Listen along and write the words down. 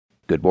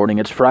Good morning,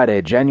 it's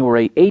Friday,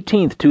 January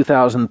 18th,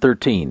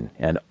 2013,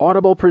 and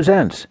Audible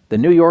presents the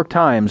New York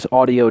Times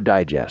Audio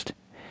Digest.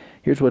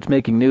 Here's what's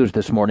making news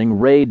this morning.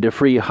 Raid to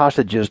free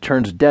hostages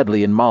turns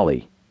deadly in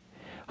Mali.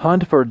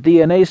 Hunt for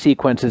DNA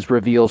sequences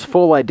reveals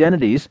full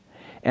identities,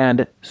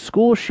 and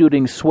school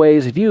shooting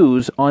sways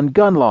views on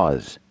gun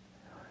laws.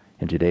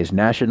 In today's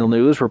national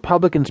news,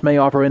 Republicans may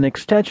offer an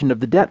extension of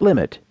the debt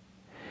limit.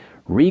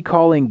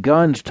 Recalling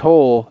guns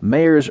toll,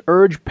 mayors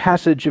urge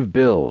passage of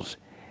bills,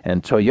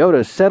 and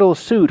Toyota settles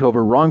suit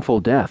over wrongful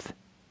death.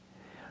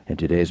 In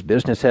today's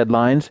business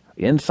headlines,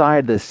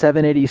 inside the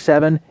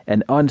 787,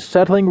 an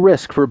unsettling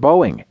risk for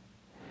Boeing.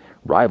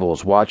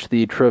 Rivals watch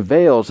the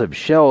travails of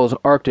Shell's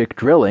Arctic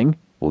drilling.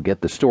 We'll get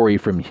the story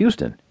from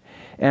Houston.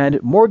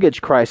 And mortgage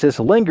crisis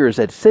lingers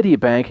at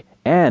Citibank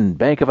and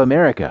Bank of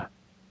America.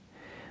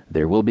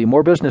 There will be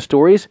more business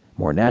stories,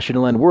 more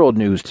national and world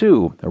news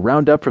too, a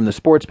roundup from the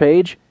sports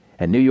page,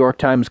 and New York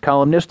Times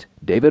columnist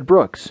David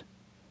Brooks.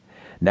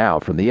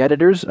 Now, from the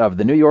editors of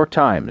the New York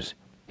Times,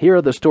 here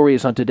are the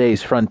stories on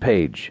today's front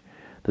page.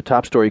 The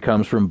top story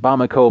comes from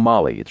Bamako,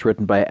 Mali. It's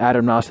written by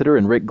Adam Nossiter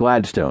and Rick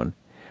Gladstone.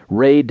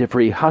 Raid to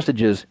free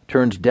hostages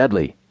turns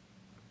deadly.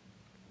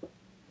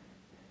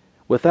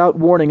 Without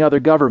warning other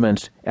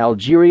governments,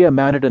 Algeria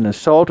mounted an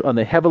assault on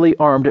the heavily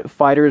armed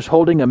fighters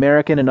holding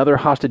American and other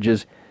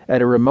hostages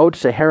at a remote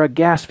Sahara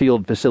gas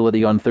field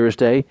facility on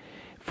Thursday,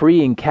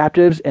 freeing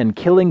captives and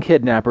killing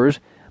kidnappers,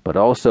 but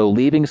also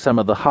leaving some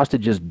of the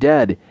hostages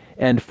dead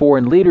and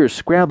foreign leaders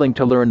scrambling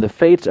to learn the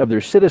fates of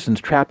their citizens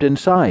trapped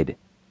inside.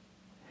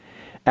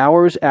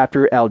 Hours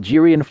after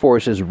Algerian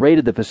forces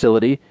raided the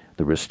facility,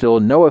 there was still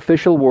no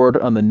official word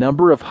on the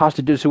number of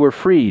hostages who were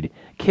freed,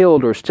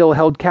 killed, or still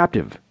held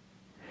captive.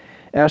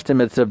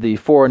 Estimates of the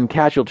foreign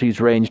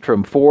casualties ranged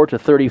from 4 to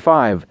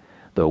 35,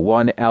 though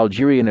one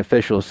Algerian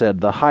official said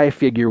the high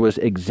figure was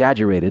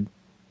exaggerated.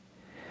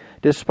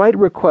 Despite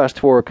requests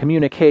for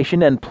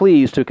communication and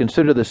pleas to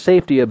consider the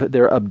safety of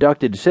their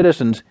abducted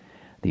citizens,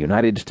 the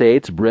United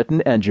States,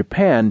 Britain, and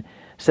Japan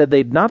said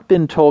they'd not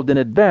been told in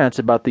advance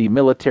about the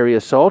military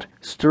assault,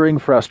 stirring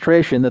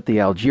frustration that the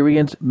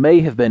Algerians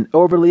may have been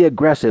overly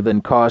aggressive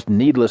and caused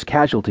needless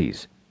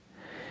casualties.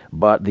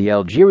 But the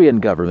Algerian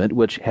government,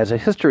 which has a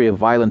history of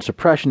violent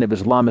suppression of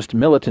Islamist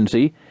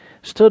militancy,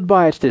 stood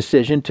by its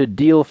decision to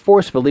deal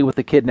forcefully with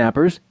the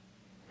kidnappers.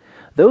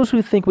 Those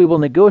who think we will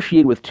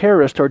negotiate with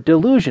terrorists are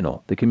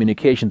delusional, the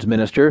communications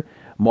minister,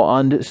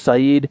 Moand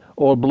Said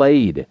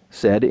Olblaid,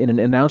 said in an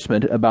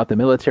announcement about the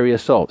military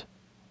assault.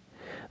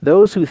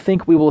 Those who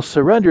think we will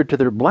surrender to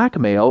their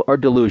blackmail are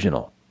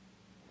delusional.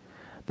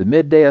 The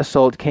midday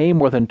assault came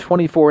more than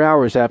 24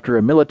 hours after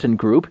a militant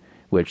group,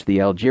 which the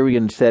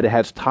Algerians said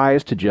has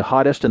ties to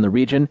jihadists in the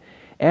region,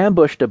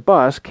 ambushed a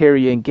bus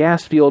carrying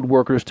gas field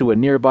workers to a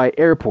nearby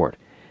airport,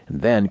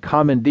 and then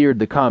commandeered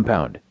the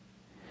compound.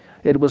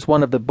 It was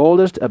one of the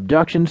boldest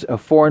abductions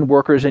of foreign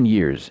workers in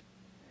years.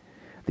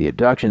 The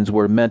abductions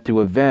were meant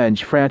to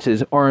avenge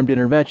France's armed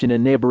intervention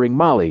in neighboring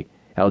Mali,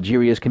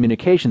 Algeria's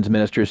communications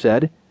minister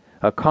said,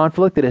 a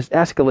conflict that has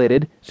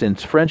escalated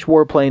since French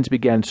warplanes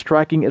began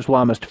striking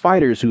Islamist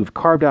fighters who've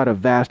carved out a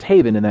vast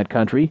haven in that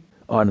country.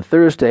 On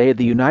Thursday,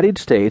 the United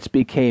States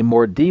became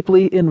more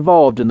deeply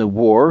involved in the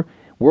war,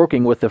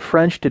 working with the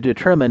French to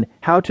determine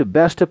how to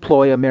best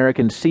deploy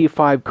American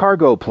C-5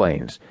 cargo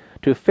planes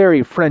to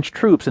ferry French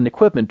troops and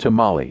equipment to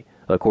Mali,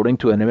 according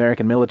to an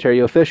American military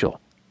official.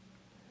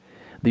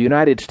 The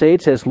United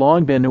States has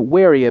long been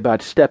wary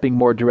about stepping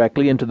more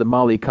directly into the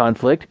Mali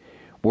conflict,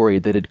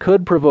 worried that it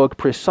could provoke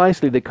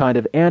precisely the kind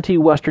of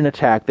anti-Western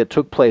attack that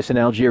took place in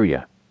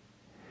Algeria.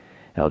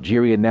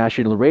 Algerian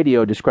national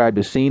radio described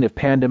a scene of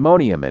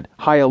pandemonium and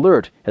high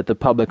alert at the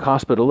public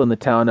hospital in the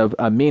town of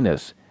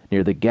Aminas,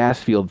 near the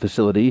gas field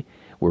facility,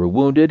 where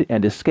wounded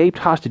and escaped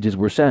hostages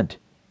were sent.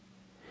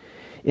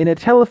 In a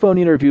telephone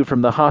interview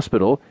from the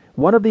hospital,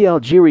 one of the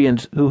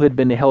Algerians who had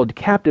been held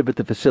captive at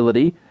the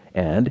facility,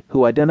 and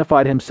who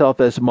identified himself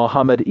as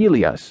Mohamed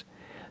Ilyas,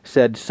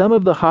 said some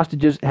of the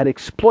hostages had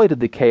exploited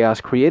the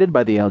chaos created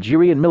by the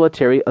Algerian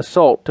military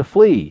assault to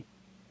flee.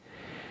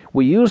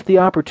 "We used the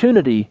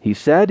opportunity," he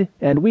said,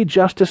 "and we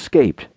just escaped."